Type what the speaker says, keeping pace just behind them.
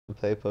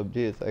play PUBG,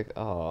 it's like,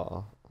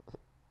 oh,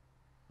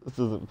 this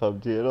isn't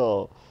PUBG at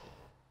all.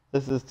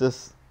 This is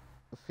just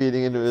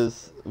feeding into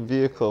his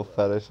vehicle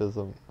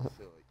fetishism. I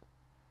feel like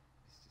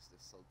he's just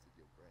assaulted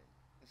your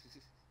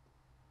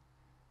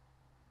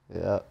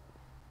brain. Yeah.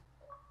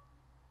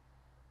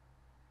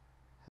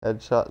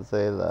 Headshot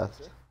Zay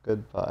left.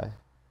 Goodbye.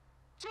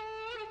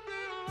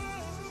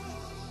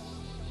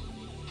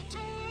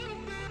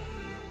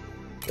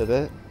 Did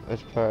it?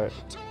 Which part?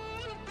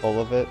 All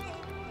of it?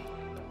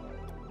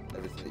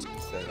 Everything that you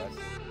just said, I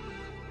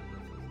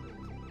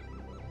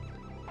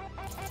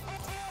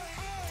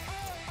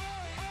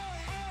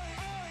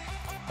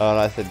Oh, and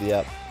I said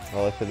yep.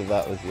 All I said to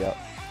that was yep.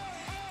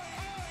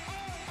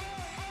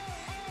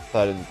 So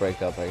I didn't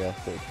break up, I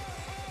guess. Dude.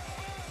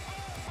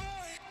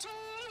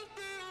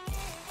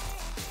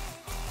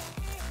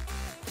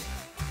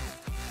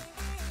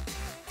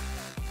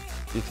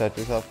 You touch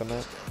yourself in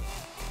it?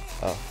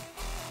 Oh.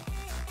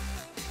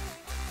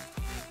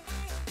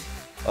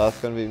 Oh,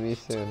 that's gonna be me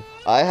soon.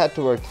 I had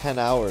to work 10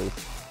 hours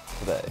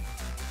today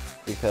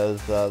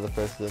because the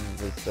person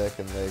was sick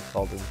and they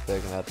called in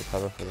sick and I had to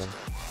cover for them.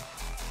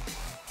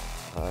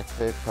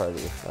 Create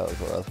party. That was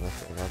what I was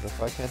missing. I was like,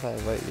 why can't I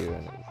invite you?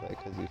 And it was like,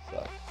 because you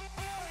suck.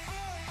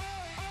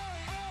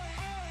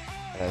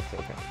 And I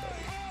still can't invite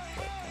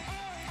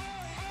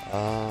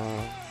you.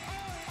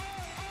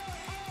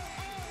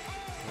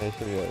 They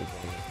should be able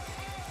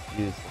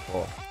to use the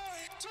whole.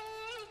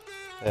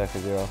 Yeah,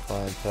 because you're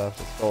offline, so I have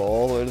to scroll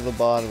all the way to the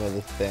bottom of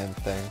this damn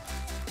thing.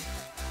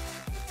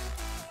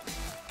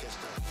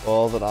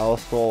 Well, then I will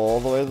scroll all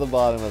the way to the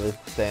bottom of this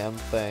damn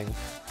thing.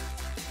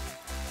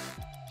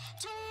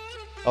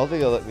 I don't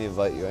think it'll let me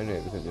invite you anyway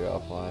because you're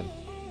offline.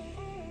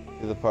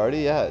 To the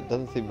party? Yeah, it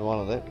doesn't seem to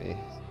want to let me.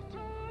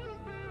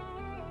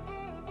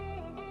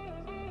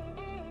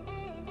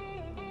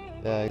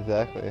 Yeah,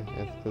 exactly.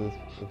 It's because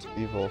it's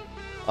people.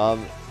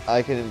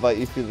 I can invite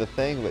you through the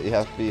thing, but you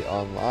have to be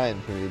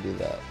online for me to do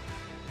that.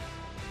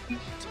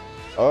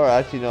 Or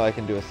actually, no, I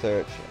can do a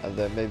search, and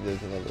then maybe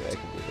there's another way I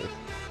can do this.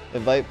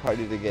 Invite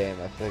party to game.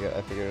 I figured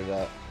it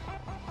out.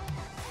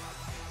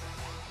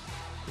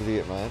 Did you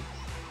get mine?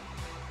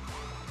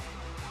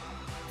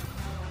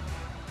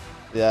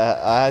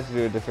 Yeah, I had to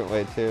do a different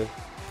way too.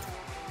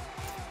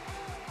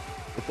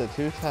 It's a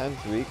 2 times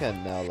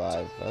weekend now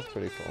live. That's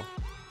pretty cool.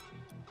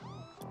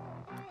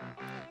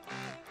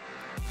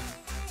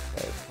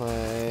 Okay,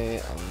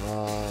 play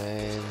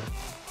online,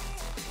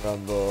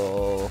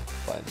 Rumble,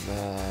 find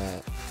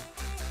that.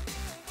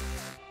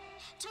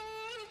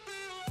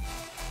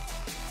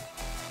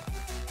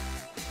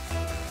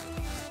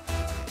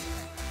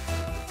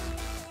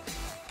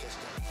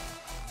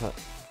 Huh.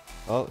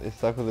 Oh, you're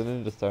stuck with a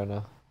ninja star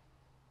now.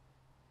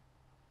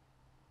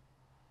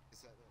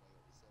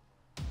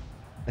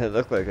 It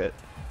looked like it.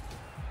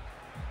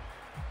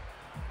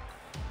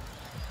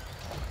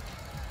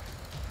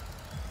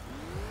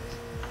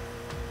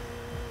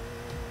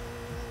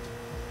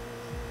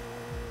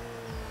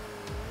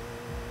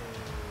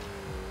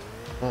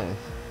 Nice.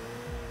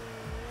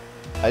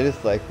 I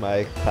just like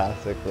my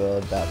classic little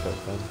dapper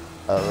thing.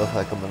 I look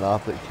like a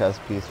Monopoly chess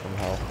piece from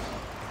hell.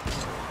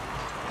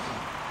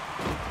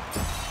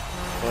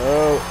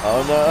 Oh,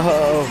 oh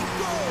no!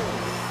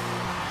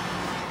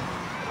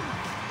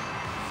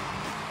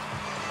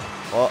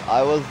 Well,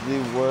 I was the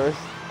worst,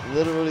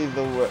 literally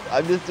the worst. I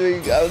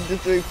was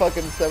just doing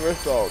fucking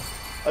somersaults.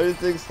 I was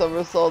doing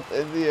somersaults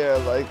in the air,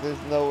 like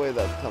there's no way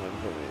that's coming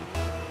for me.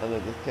 And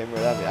it just came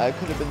right at me. I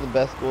could have been the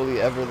best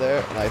goalie ever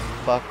there, and I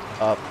fucked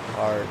up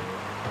hard.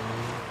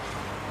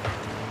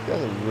 You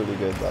guys are really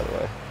good, by the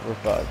way. We're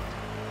fine.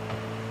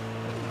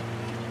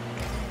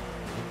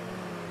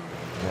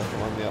 Yeah,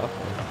 come on the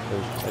offense.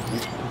 There's a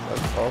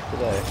decent calls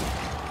today.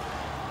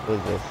 What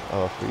is this?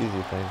 Oh, a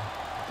freezy thing.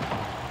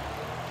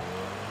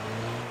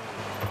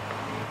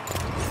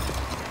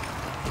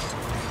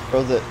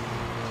 Throws it.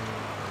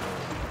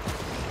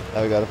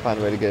 Now we gotta find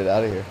a way to get it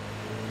out of here.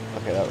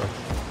 Okay, that works.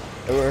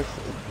 It works.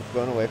 It's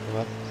going away from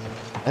us.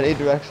 Any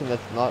direction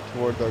that's not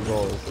towards our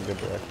goal is a good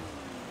direction.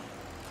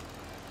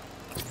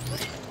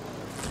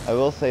 I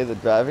will say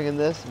that driving in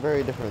this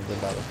very different than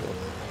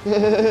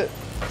Battlefield.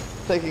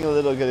 Taking a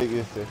little getting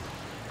used to.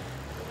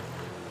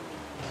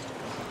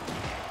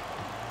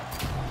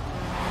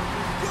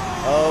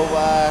 Oh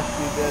wow,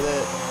 you did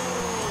it.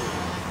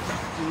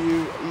 You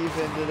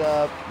evened it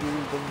up.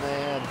 You're the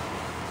man.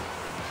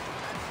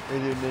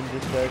 You're your ninja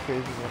star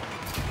craziness.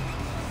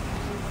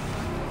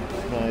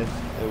 Nice.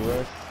 It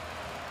works.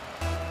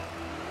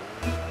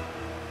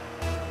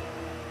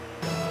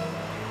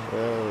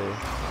 Really.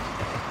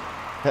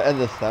 And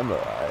the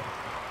samurai.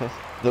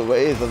 The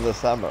ways of the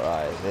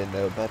samurai, they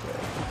know better.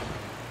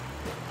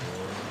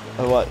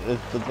 And what?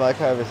 Does my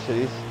car have a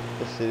shitty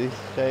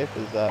shape?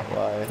 Is that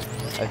why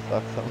I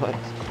suck so much?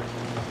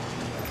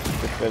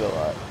 It fit a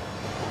lot.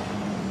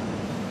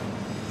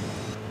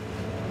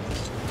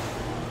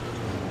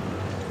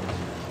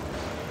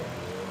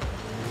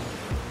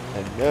 I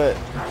knew it.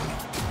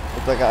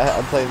 It's like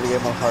I'm playing the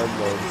game on hard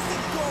mode.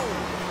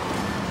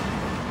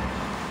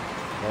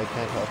 I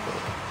can't help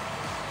it.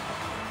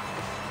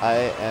 I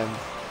am.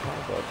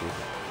 Oh, God,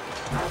 Jesus.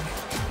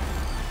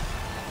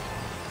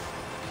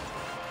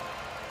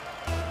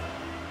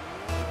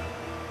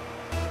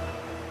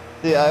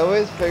 See, I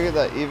always figured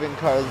that even though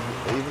cars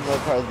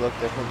look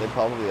different, they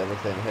probably have the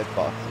same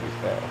hitbox, to be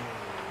fair.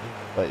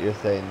 But you're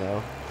saying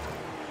no?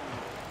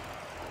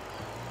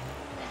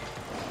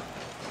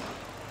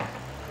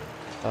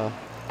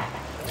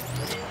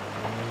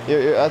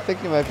 I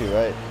think you might be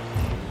right.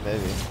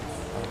 Maybe.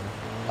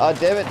 Oh,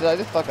 damn it, did I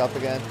just fuck up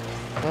again?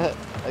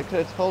 I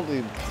could have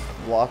totally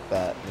blocked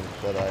that, and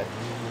instead I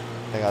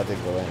think I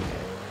did go in.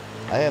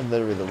 I am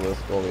literally the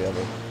worst goalie ever.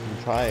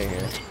 I'm trying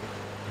here.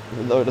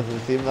 Even though it doesn't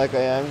seem like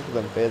I am, because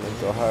I'm failing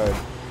so hard.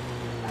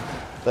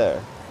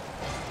 There.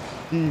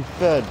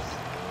 Defense.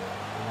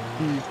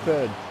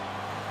 Defense.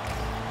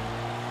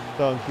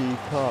 Donkey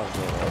Kong.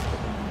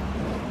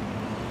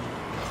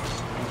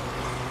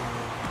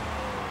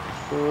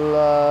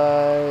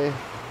 Fly.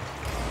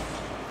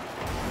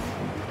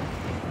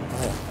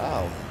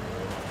 Ow.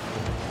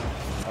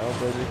 I don't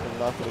believe you can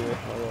knock it away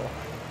from my wall.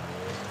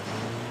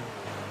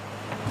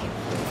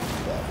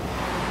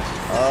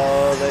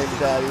 Oh, they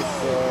daddy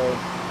scored.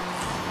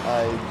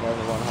 I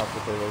never want to have to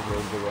play those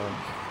games again.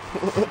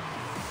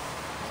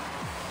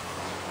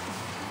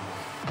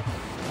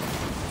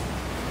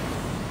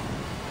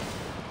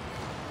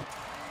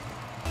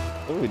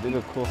 Oh, we did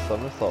a cool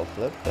somersault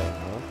flip thing,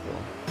 huh?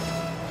 Cool.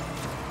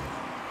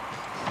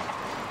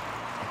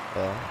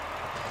 Yeah.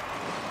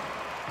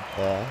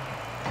 Yeah.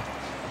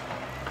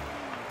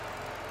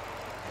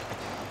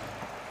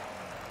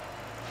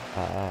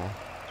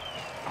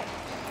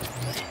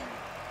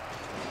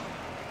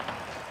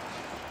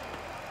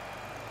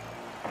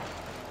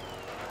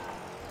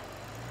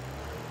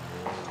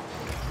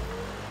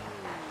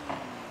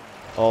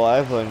 All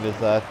I've learned is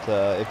that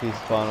if you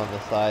spawn on the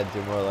sides,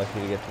 you're more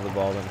likely to get to the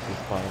ball than if you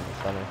spawn in the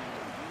center.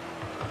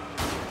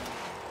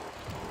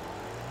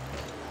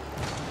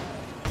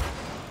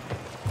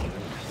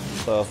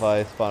 So if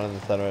I spawn in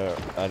the center,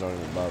 I don't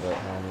even bother.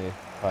 Only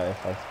if I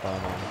spawn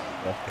on the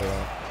left or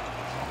right.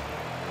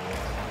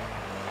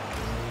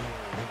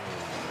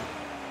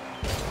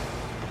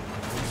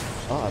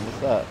 Oh, I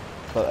missed that.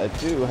 But I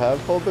do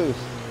have full boost.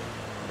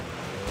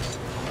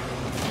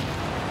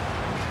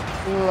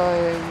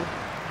 Flying.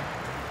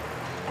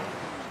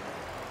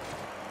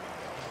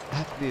 I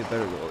have to be a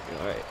better goalie.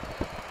 Alright.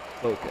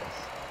 Focus.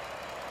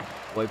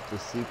 Wipe the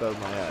sleep out of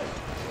my eyes.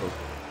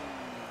 Focus.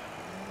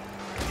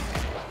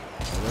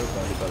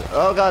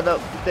 Oh god, no.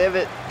 Damn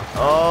it.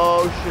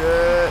 Oh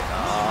shit.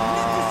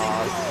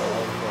 So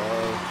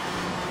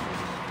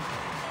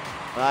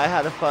close. I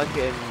had a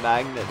fucking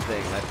magnet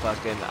thing.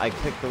 I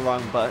clicked the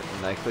wrong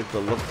button. I clicked the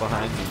look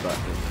behind me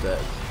button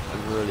instead.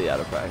 I'm really out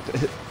of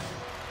practice.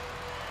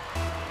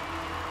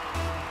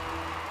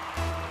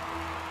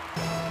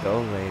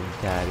 Go lame,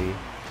 daddy.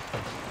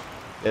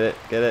 Get it,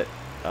 get it.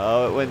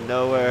 Oh, it went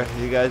nowhere.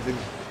 You guys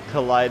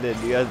collided.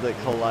 You guys like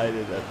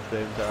collided at the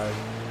same time.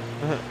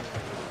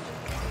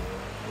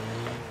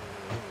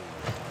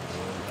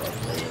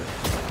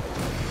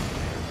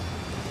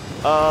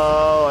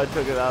 Oh, I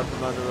took it out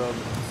from under him.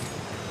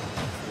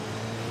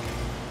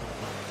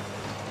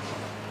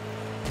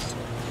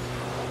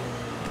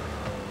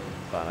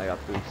 Fine, I got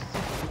boost.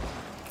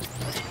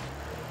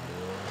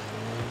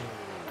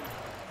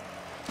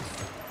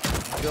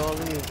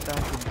 Goalie is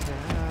back in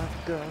town.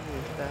 Goalie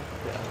is back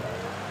in town.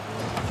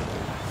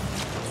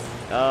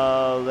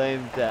 Oh,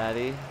 lame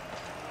daddy.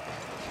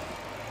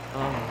 Oh,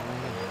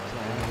 lame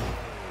daddy.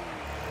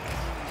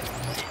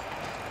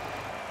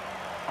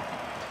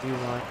 You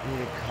want me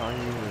to call you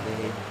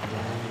lame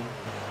daddy?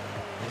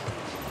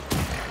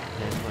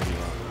 Then what do you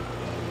want?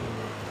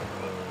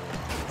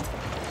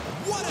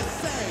 What a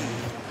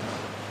save!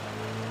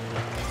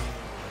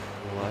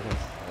 What a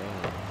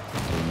save.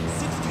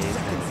 60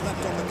 seconds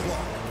left on the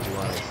clock. You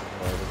want to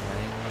score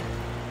tonight?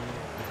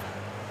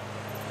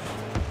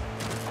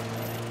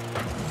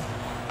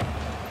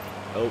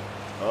 Oh.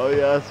 Oh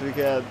yes, we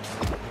can.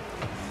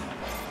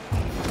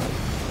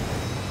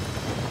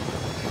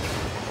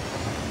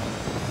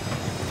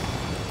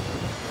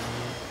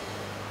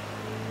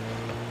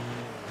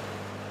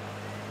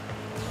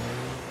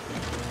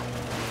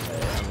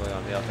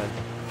 Offense.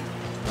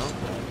 No?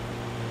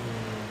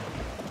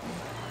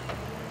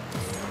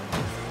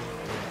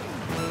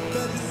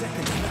 30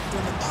 seconds left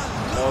on the clock.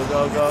 Go,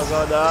 go, go, go,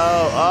 no!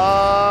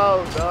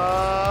 Oh, no!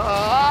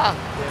 Ah!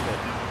 Damn it.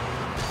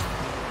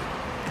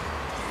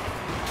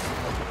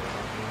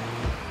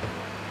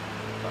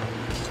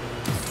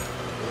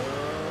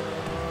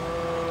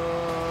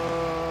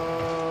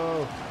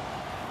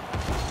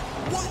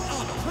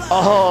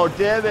 Oh,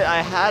 damn it!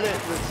 I had it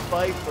with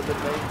Spike, but the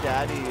main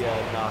daddy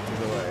knocked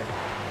it away.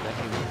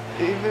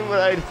 Even when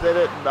I said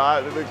it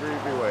not in a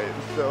creepy way, it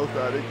still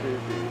sounded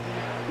creepy.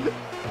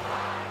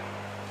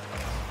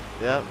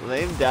 Yeah,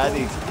 lame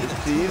daddy.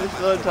 See, this is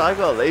what I'm talking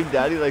about. Lame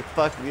daddy like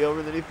fucked me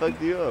over, then he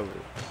fucked you over.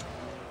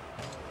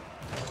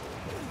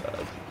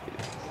 Oh,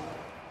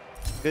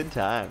 good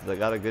times. I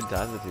got a good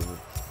time this evening.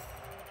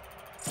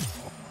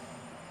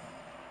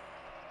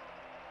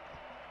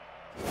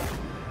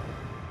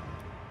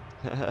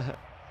 That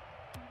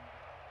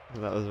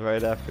was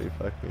right after he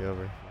fucked me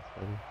over. That's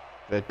funny.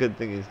 But good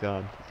thing he's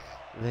gone.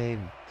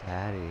 Lame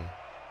daddy.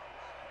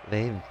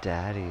 Lame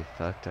daddy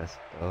fucked us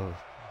both.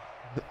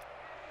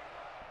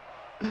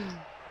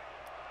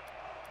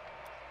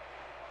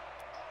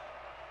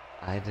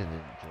 I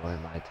didn't enjoy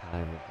my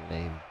time with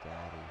lame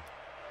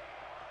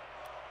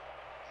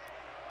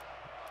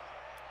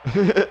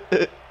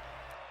daddy.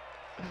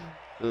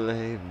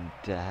 Lame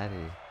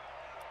daddy.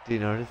 Do you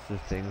notice the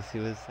things he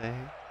was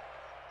saying?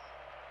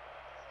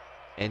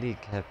 And he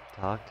kept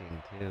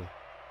talking too.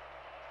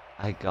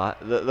 I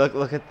got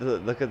look at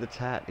the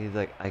chat. He's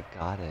like, I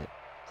got it.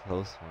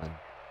 Close one.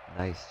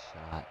 Nice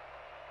shot.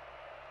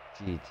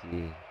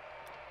 GT.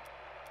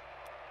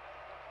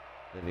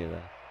 Then he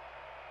left.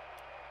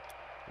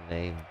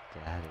 Lame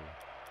daddy.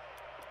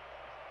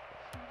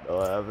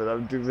 No, I haven't.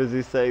 I'm too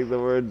busy saying the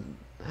words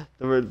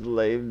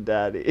lame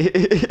daddy.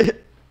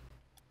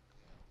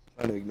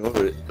 Trying to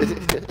ignore it.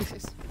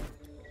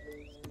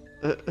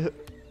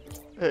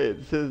 Hey,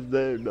 it's his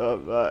name,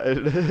 not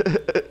mine.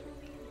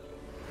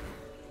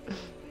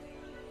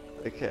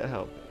 I can't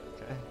help it,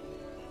 okay?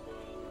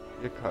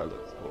 Your car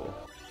looks cool.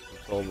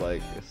 It's all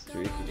like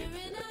streaky and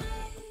shit.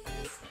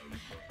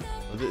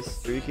 Was it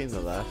streaking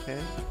the last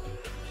game?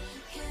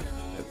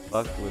 It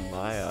fucked with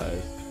my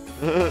eyes.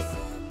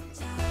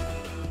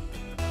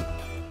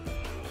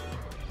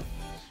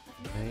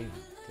 Hey,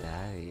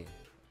 daddy.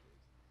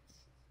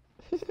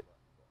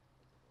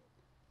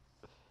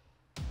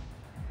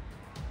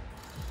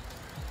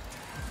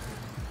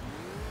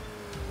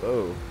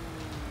 Whoa.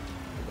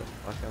 Where the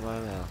fuck am I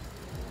now?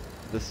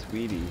 The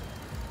sweetie.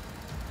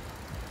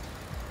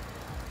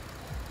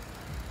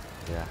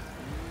 Yeah.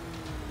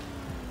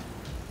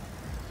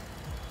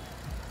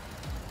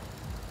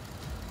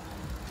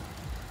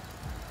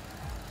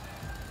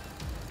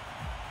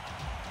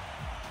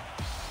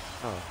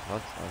 Oh,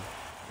 that's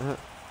fun.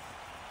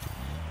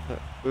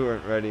 We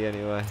weren't ready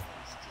anyway.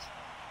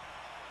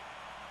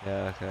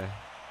 Yeah, okay.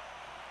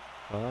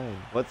 Fine.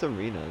 What's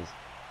arenas?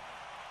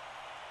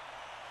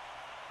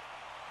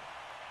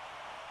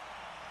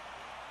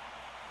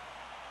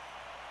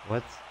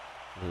 What's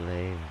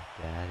lame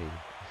daddy?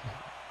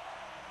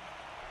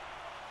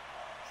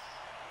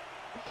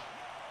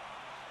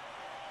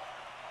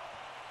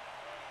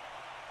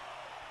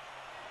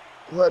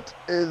 What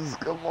is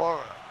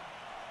Gamora?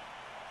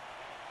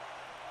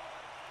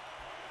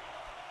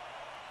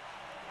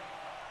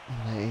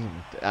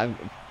 Lame.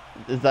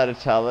 Is that a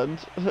challenge?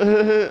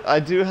 I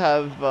do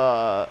have.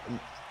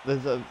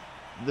 There's a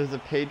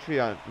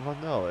Patreon. Well,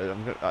 no,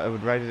 I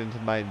would write it into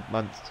my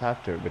month's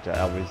chapter, which I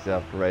always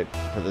have to write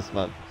for this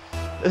month.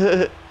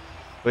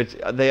 Which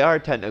they are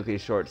technically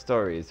short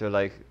stories. They're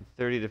like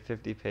 30 to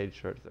 50 page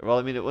short stories. Well,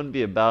 I mean, it wouldn't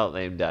be about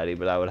Lame Daddy,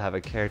 but I would have a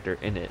character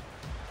in it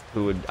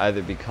who would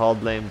either be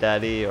called Lame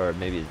Daddy, or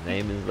maybe his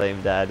name is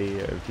Lame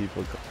Daddy, or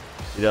people,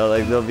 you know,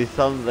 like there'll be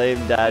some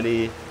Lame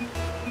Daddy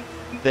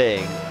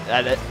thing.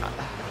 And can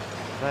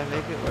I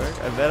make it work?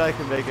 I bet I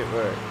can make it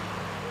work.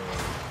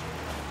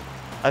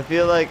 I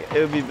feel like it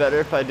would be better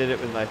if I did it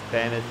with my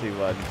fantasy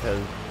one, because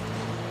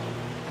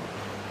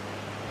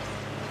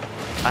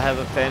I have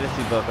a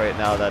fantasy book right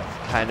now that's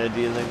kind of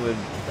dealing with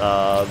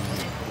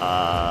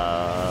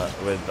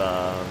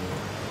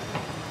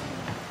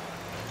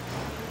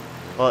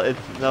well, it's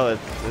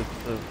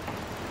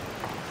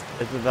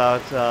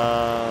about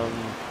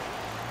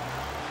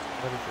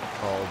what is it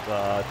called?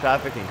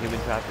 Trafficking,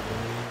 human trafficking.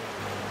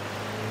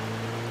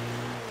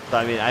 So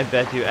I mean, I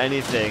bet you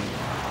anything.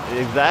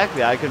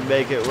 Exactly, I could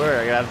make it work.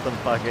 I could have some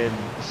fucking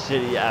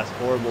shitty ass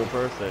horrible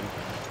person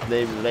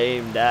named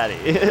Lame Daddy.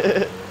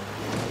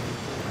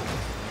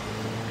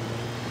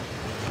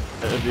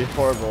 It'd be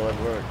horrible at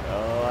work.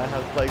 Oh, I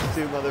have like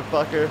 2,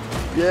 motherfucker.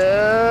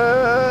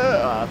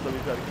 Yeah! Ah,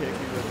 somebody tried to kick me,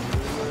 but it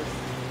didn't work.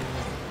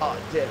 Oh,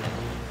 damn it.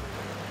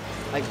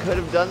 I could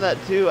have done that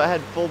too. I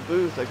had full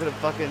boost. I could have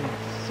fucking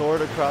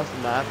soared across the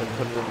map and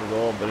put it in the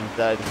goal, but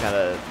instead I just kind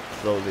of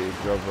slowly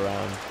drove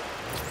around.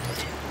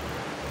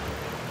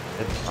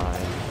 It's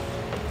fine.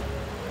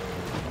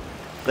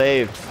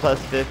 Saved, plus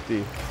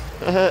 50.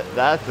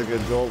 That's a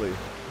good goalie.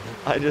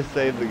 I just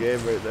saved the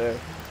game right there.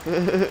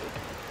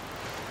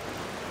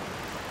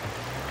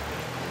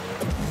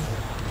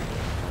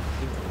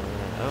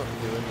 Oh,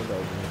 doing the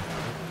opening.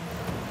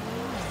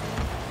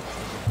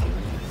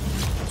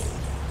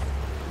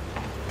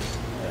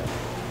 Yeah.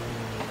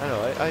 I know,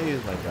 I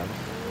use my gun.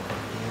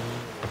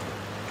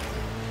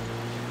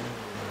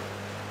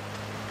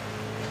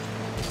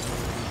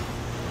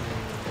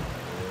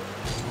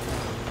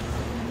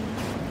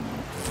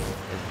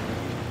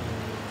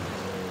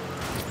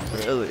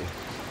 Really?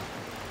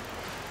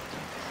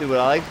 See, what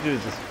I like to do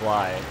is just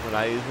fly. When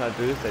I use my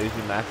boost, I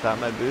usually max out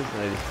my boost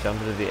and I just jump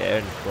into the air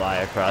and fly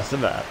across the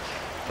map.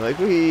 I'm like,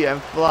 wee, I'm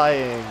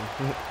flying.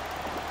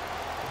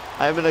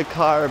 I'm in a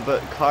car,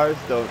 but cars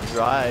don't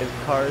drive,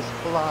 cars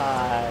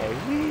fly.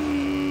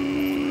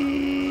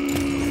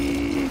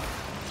 Wee.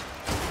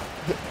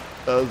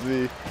 That was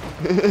me.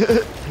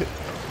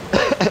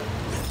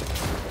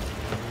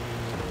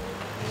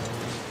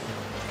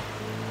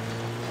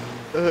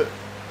 Oh,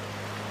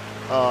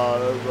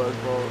 that was my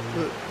fault.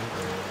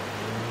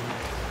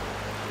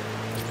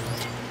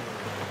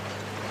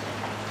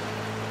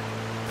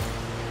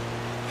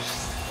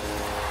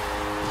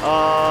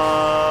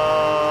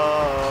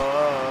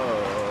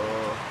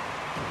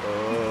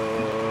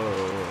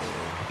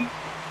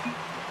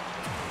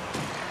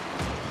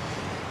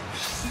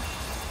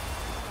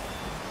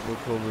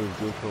 Cool move,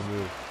 do a cool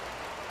move.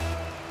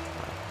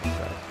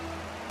 Okay.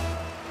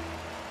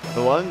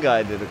 The one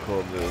guy did a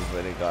cool move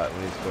when he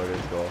scored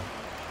his goal.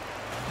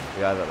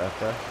 The guy that left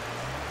there.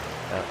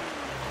 Yeah.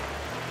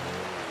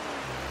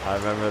 I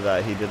remember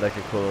that he did like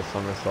a cool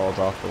somersault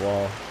off the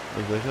wall. I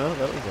was like, oh,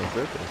 that was on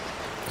purpose.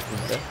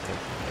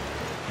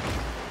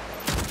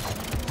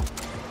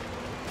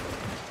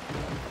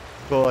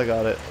 Cool, I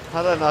got it.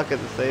 How did I not get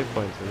the save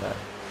points for that?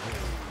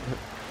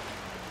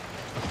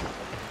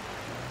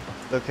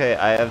 Okay,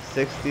 I have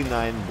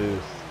 69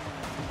 boosts.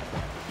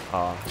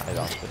 Oh, I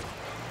lost it.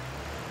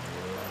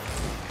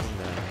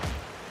 No.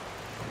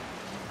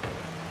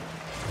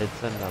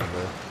 It's a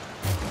number.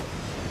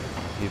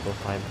 People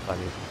find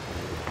funny.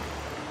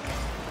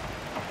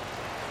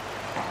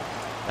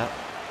 Yep.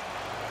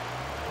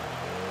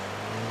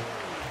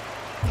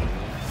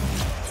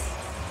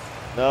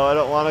 No, I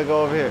don't want to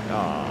go over here.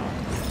 Aww.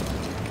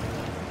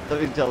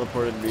 Somebody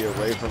teleported me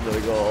away from the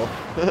goal.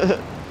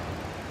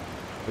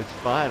 Which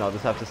fine, I'll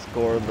just have to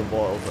score the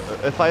ball.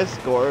 If I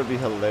score, it'd be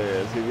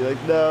hilarious. He'd be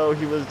like, no,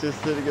 he was just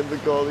sitting in the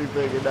goalie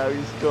thing and now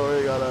he's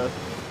scoring on a...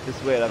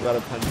 Just wait, I've got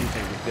a punchy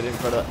thing. Just get in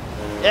front of...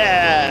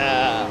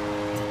 Yeah!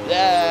 Yeah!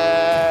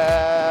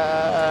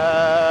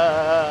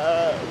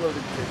 I'm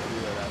gonna kick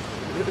you right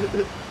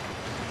after.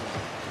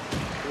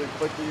 Like,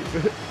 fuck you.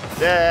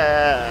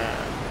 Yeah!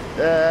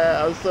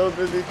 Yeah! I was so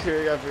busy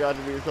cheering, I forgot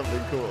to do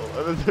something cool.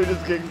 And then they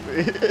just kicked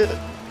me.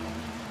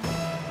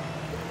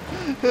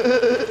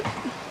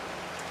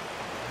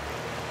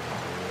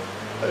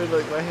 I was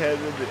like my hand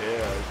in the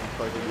air, I was just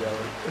fucking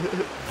yelling.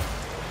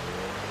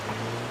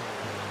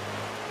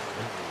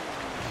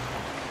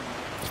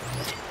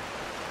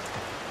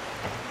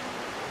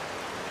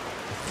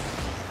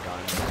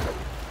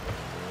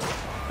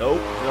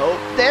 Nope, nope,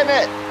 damn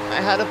it! I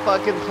had a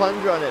fucking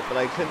plunger on it, but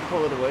I couldn't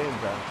pull it away in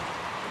time.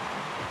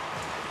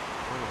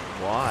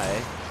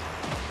 Why?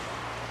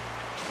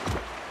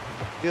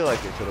 I feel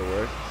like it should have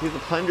worked. See, the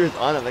plunger's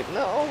on it, like,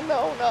 no,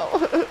 no,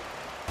 no.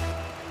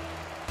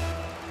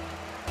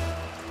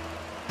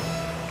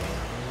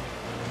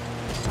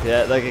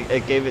 Yeah, like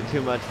it gave it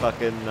too much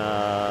fucking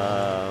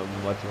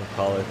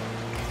whatchamacallit.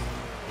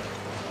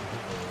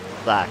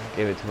 Slack.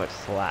 Gave it too much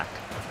slack.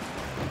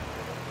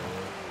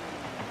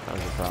 That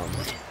was the problem.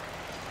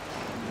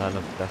 Not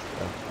enough dust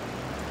though.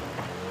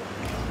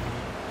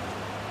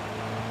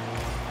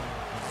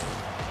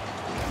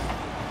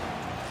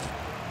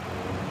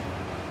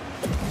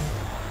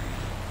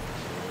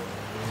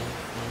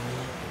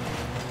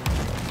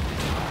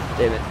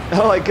 Damn it.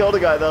 Oh, I killed a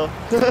guy though.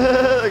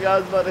 The guy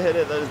was about to hit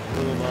it, then I just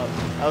blew him up.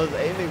 I was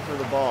aiming for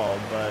the ball,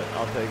 but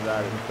I'll take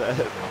that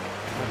instead. I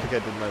think I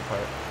did my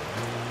part.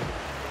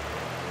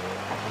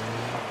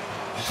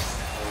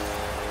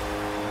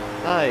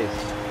 Nice.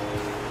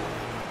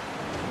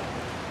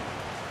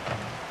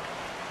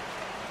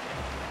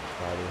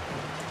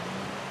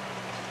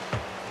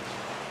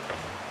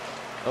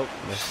 Oh,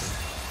 missed him.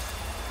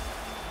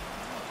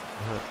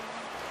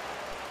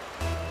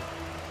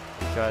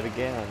 We tried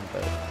again,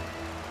 but...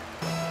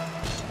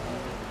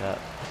 Yeah.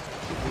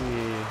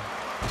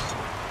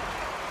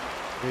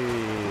 Let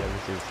me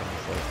see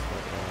something like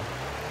that.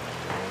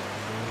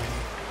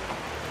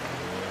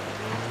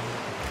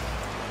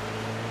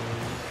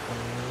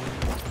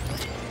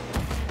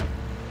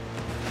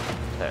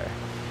 There.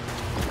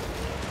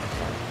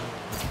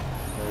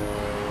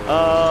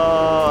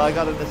 Oh, I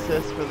got an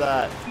assist for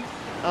that.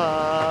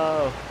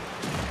 Oh.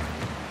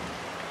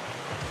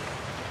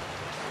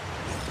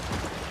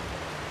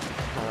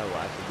 Kind of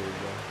wackadoo.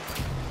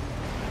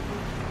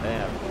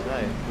 Damn,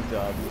 nice, good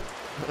job.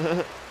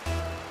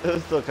 It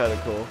was still kind of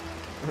cool.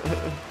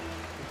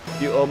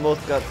 You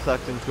almost got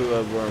sucked into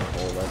a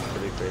wormhole, that's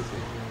pretty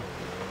crazy.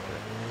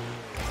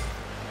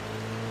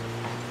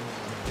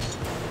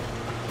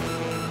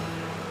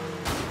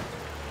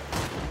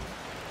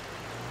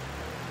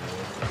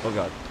 Oh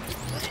god.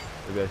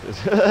 Maybe I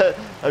should.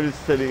 I'm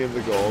just sitting in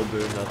the goal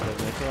doing nothing.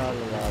 Like, la la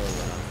la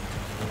la.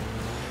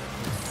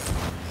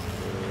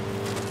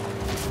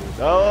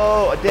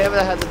 Oh, damn it,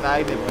 I had the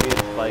magnet, but he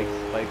had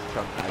spikes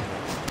trump magnet.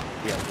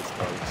 Yeah, this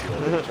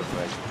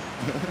magnet.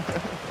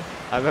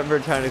 I remember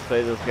trying to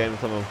explain this game to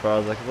someone before. I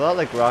was like, it's a lot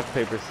like rock,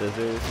 paper,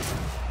 scissors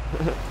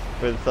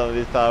with some of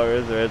these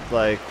powers, where it's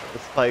like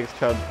spikes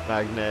trump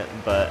magnet,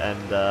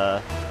 and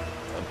a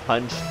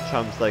punch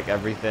trumps like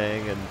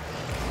everything, and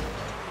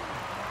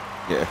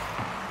yeah,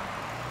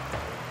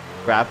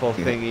 grapple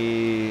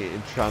thingy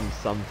trumps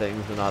some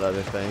things but not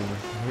other things.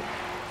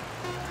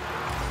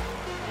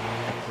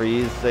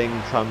 Freeze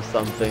thing trumps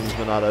some things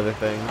but not other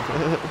things.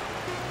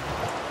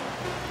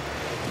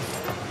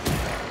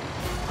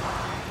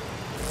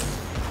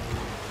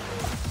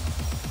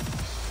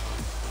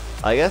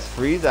 I guess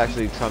freeze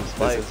actually trumps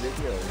There's a spikes.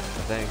 video. I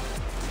think.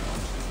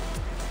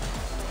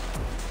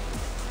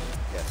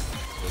 Yeah.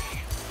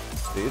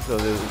 See, so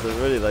it's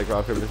really like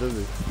rock paper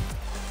scissors.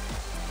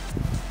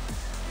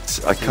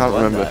 I can't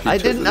Won remember. that. If you I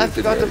took didn't. the I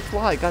forgot to video.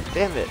 fly. God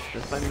damn it!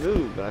 That's my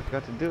move, and I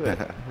forgot to do it.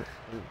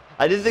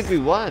 I didn't think we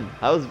won.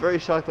 I was very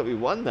shocked that we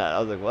won that. I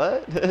was like,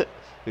 what?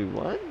 We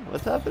won?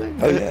 What's happening?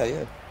 Oh yeah,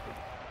 yeah.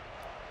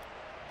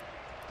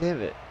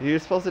 Damn it! You're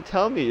supposed to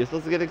tell me. You're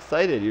supposed to get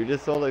excited. You're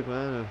just so like,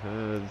 man,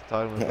 just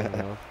talking about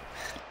something else.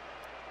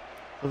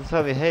 You're supposed to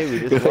tell me, hey, we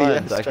just Yeah, I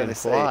won, was so I trying can to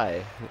say.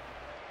 fly.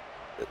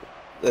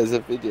 There's a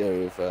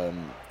video of I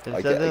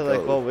Instead get a they're like,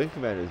 goal. well, Wing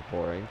Commander's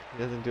boring.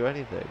 He doesn't do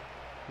anything.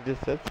 He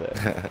just sits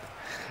there.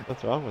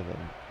 What's wrong with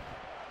him?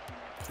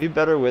 We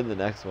better win the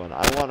next one.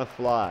 I want to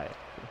fly.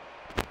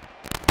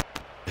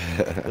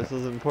 This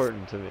is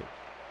important to me.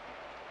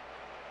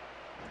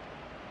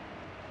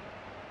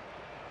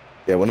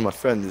 Yeah, one of my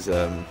friends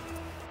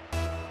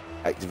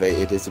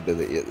activated his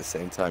ability at the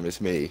same time as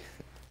me,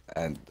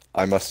 and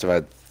I must have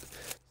had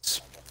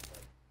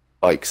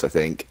spikes, I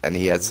think, and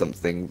he had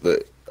something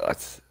that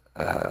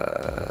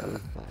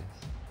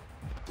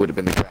would have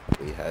been the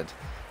grapple he had.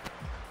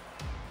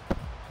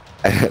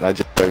 And I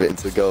just drove it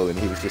into the goal, and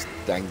he was just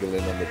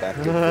dangling on the back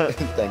of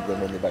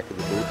dangling on the back of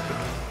the ball.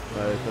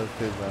 Alright, that's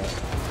too bad.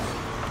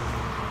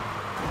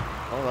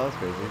 Oh, that was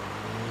crazy.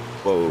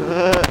 Whoa.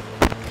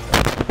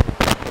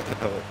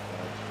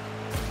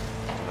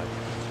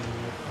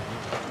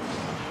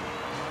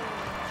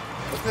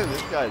 Okay,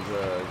 this guy's a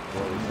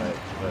goalie type,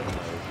 but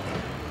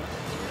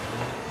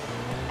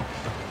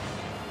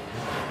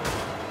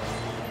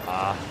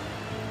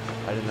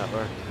I did not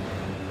work.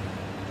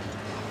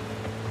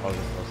 Oh, this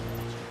was.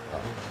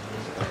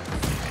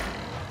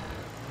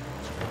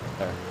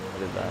 There, I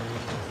did that.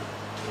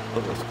 Oh,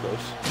 that was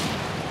close.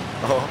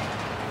 Oh.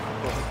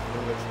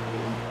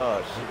 Oh,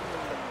 shit.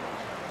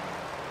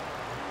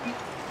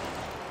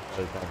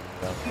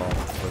 That ball.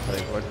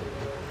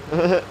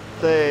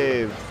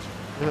 Save!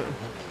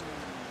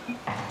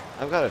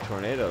 I've got a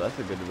tornado. That's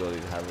a good ability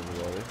to have in the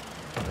goalie.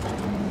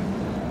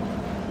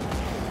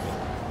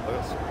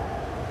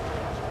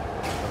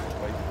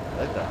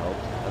 I think that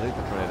helped. I think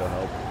the tornado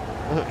helped.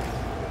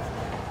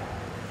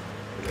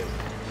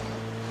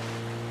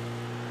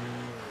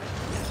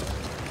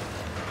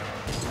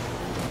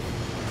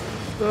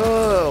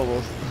 Oh,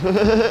 almost. Oh,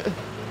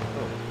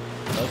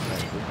 that was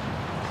fancy.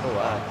 Oh,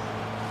 wax.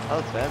 That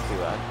was fancy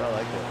wax. I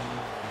like it.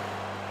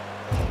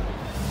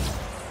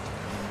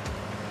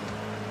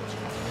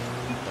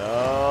 No,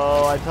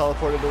 I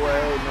teleported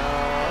away. No,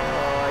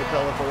 I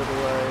teleported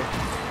away.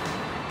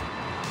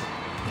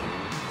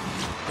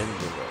 In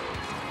the way.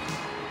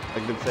 I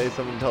could say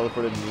someone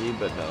teleported me,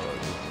 but no.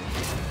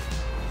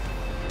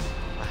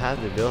 I had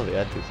the ability. I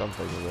had to do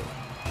something with it.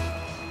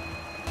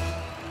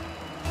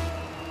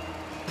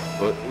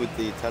 But with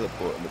the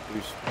teleport and the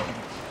boost, I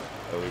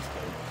always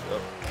go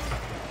up.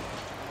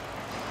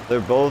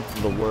 They're both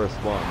the worst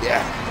ones.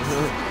 Yeah.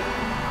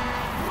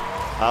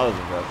 That was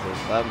impressive.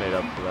 That made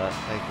up for that.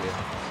 Thank you.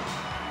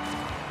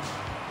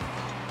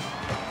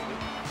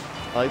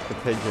 I like the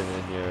pigeon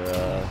in your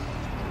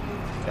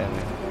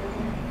family.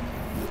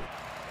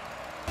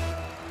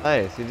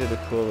 Nice, you did a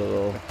cool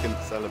little. I can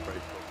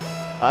celebrate.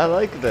 I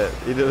liked it.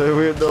 You did a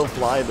weird little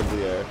fly into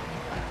the air.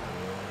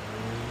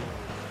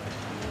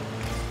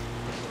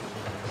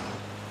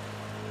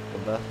 The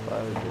best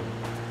fly we do.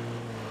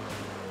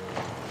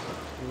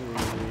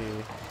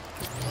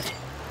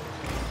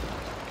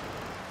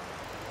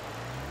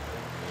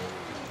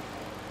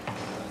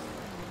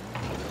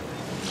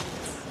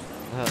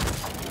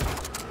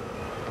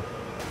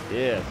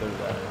 Yeah, so did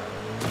that.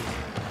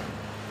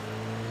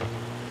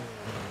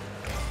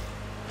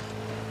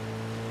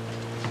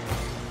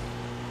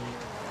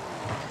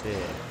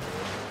 Yeah.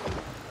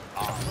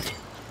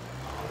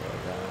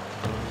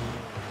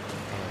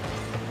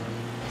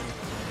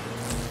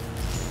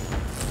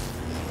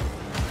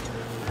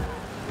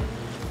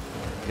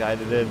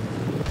 Guided in.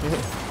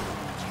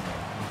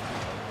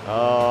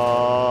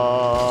 Oh,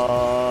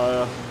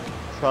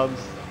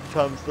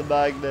 trumps the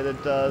magnet.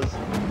 It does.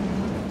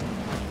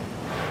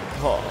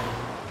 Oh,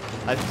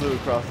 I flew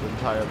across the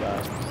entire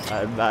map. I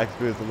had max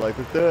boost. I'm like,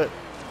 let's do it.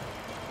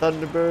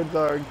 Thunderbirds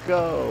are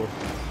go.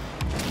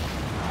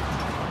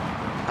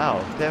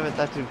 Ow, damn it,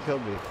 that dude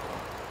killed me.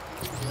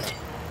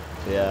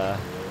 Yeah,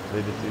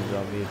 they just used it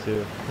on me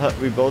too.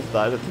 We both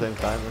died at the same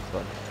time. That's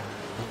fun.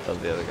 Oh,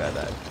 the other guy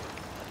died.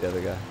 The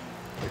other guy.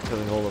 They're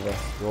killing all of us.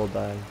 We're all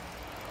dying.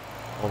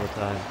 All the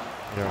time.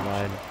 In our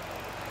mind.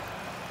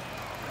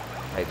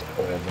 Fight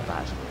all the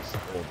battles.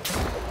 All the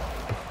time.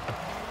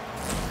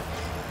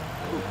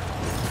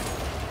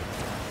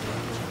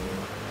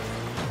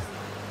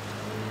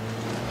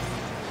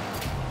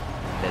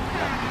 Then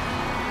nothing.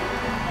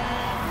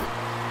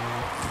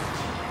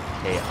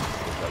 Chaos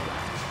is around.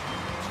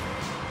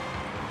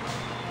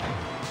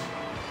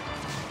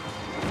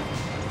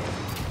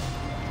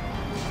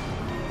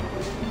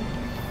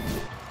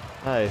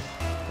 Nice.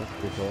 That's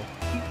pretty cool.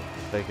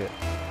 Take it.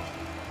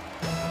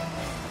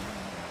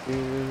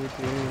 There's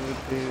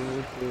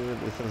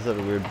some sort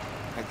of weird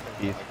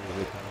beef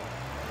music.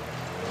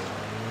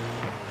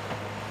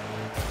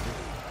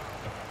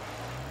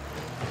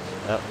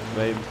 Oh,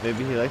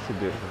 maybe he likes to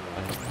do it from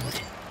behind.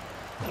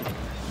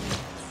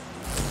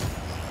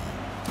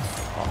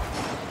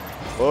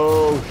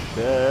 Oh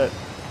shit!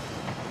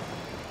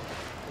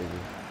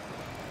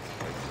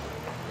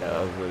 Yeah,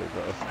 that was really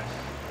close.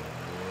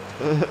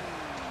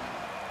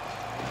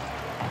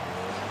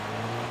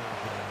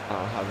 I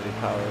don't have any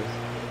powers.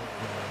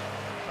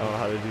 I don't know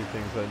how to do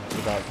things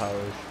without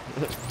powers.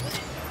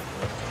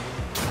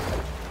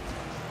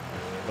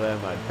 What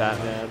am I,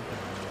 Batman?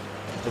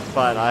 It's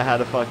fine, I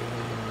had a fucking...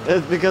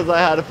 It's because I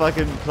had a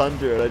fucking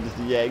plunger and I just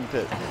yanked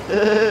it.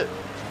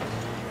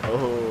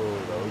 Oh,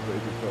 that was way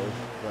too close.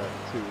 That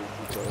too was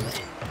too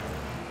close.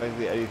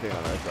 Frankly, anything on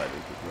our side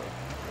is too close.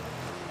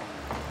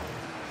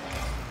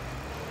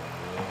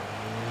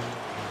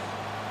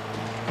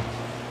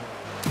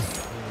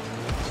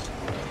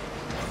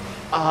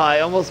 Ah, I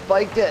almost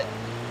spiked it!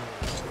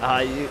 Ah,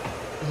 you...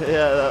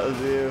 Yeah, that was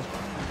you.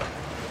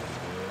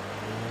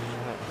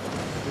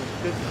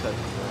 Good touch.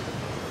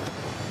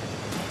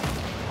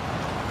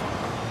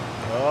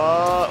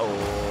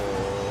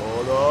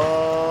 Oh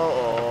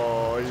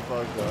no! Oh, he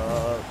fucked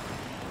up.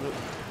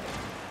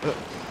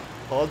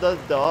 Hold the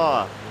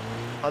door.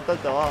 Hold the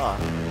door.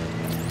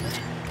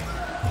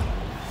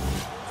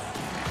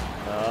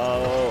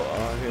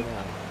 Oh, here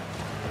now.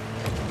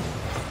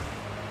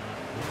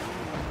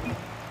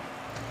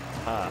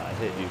 Ah, I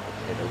hit you,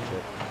 potato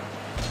chip.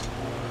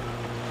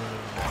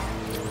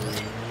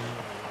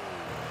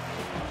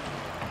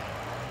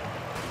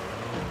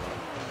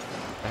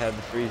 I have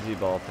the freezy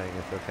ball thing,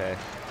 it's okay.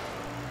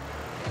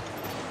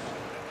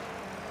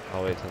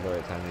 I'll wait till the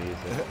right time to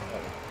use it.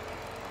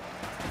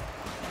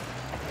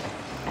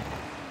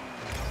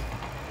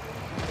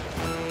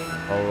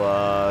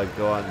 I'll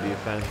go on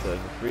defense and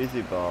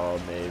freezy ball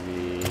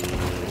maybe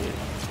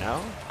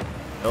now?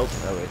 Nope,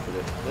 I wasted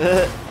it.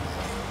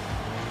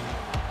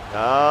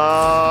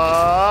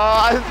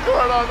 I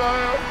scored on my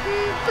own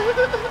team!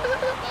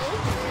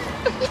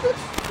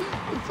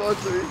 It's fun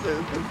to me,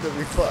 it's gonna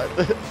be fun.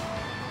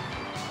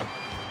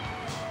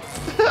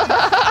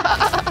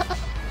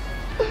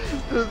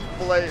 Just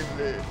blame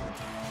me.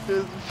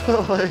 Just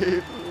blame me.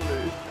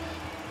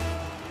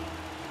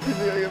 You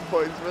think I get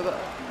points for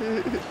that?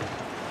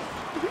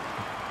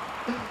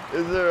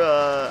 Is there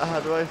how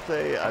do I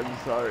say I'm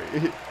sorry?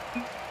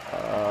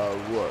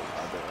 What? I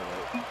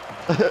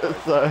don't know.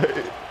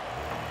 Sorry.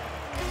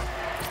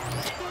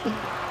 I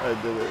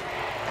did it.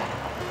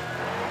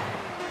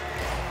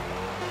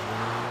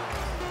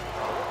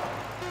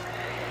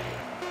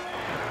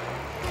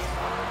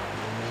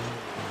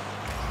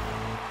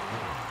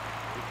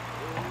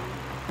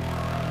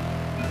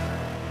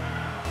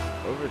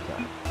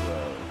 Overtime.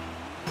 Whoa.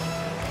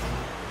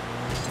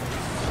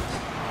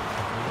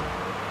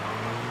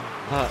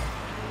 Huh.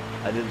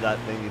 I did that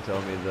thing you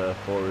told me, the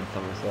forward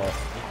somersault.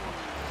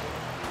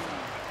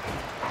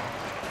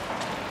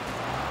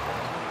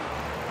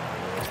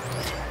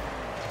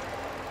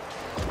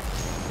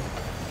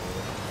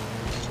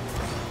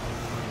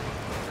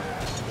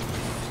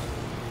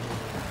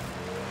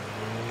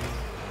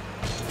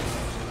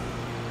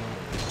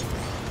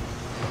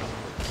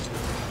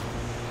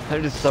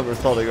 I'm just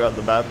somersaulting around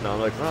the map now.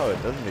 I'm like, oh,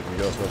 it doesn't make me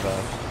go so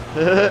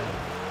fast.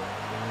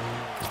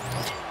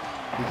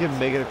 You can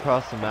make it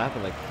across the map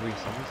in like 3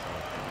 somersaults.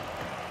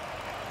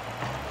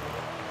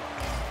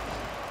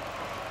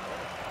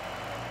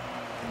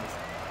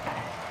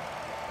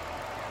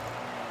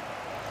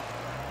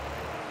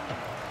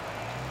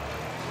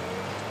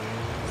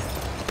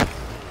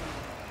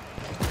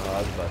 Oh, I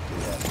was about to do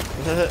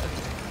that.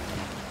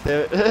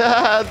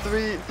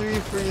 three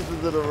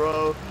freezes in a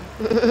row.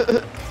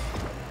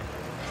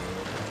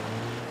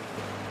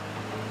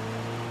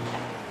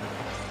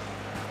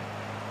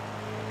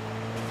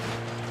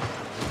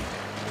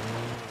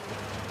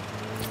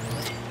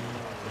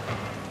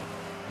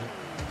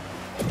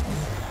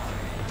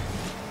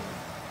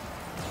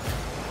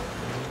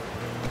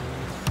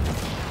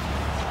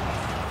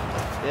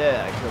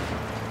 Yeah, I killed him.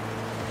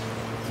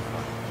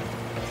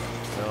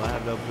 No, I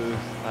have no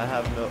boost. I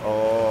have no...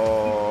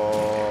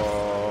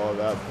 Oh,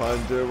 that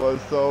plunger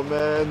was so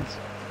meant.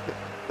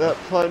 That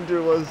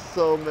plunger was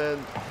so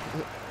meant.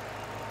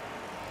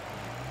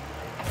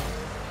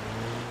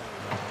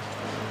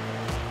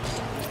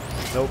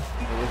 Nope,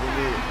 it wasn't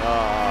me.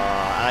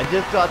 I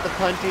just got the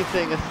punchy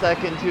thing a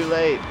second too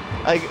late.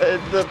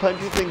 The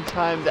punchy thing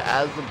timed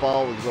as the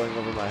ball was going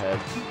over my head.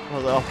 I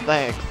was like, oh,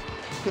 thanks.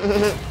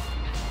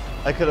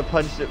 I could have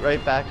punched it right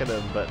back at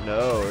him, but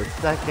no, a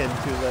second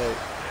too late.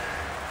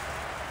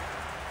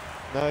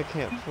 Now I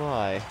can't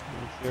fly.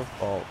 It's your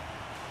fault.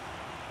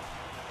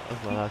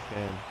 That was my last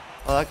game.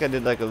 Oh, that guy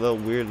did like a little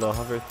weird little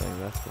hover thing.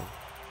 That's cool.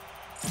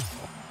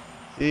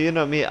 See, you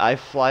know me, I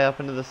fly up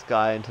into the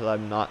sky until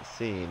I'm not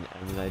seen,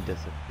 and then I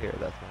disappear.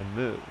 That's my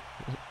move.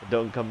 I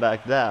don't come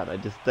back down. I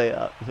just stay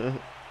up.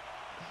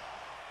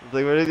 It's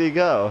like, where did he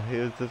go? He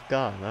was just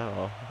gone.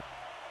 Oh.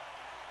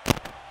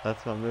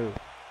 That's my move.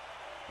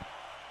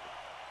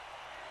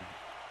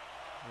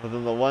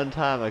 Within the one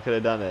time I could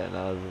have done it, and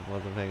I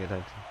wasn't paying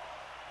attention.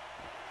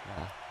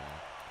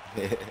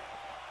 Yeah.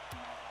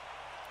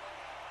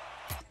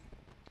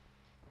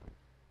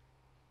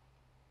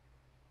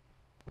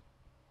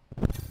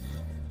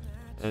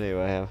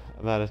 Anyway,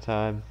 I'm out of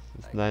time.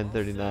 It's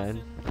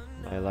 9:39.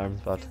 My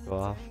alarm's about to go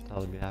off,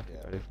 telling me I have to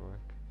get ready for work.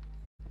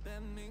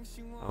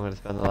 I'm gonna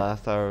spend the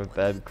last hour of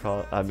bed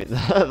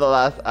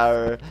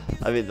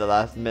the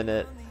last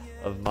minute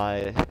of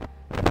my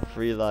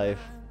free life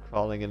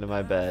crawling into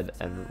my bed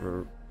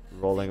and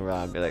rolling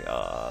around, be like,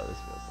 oh, this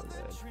feels so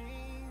good.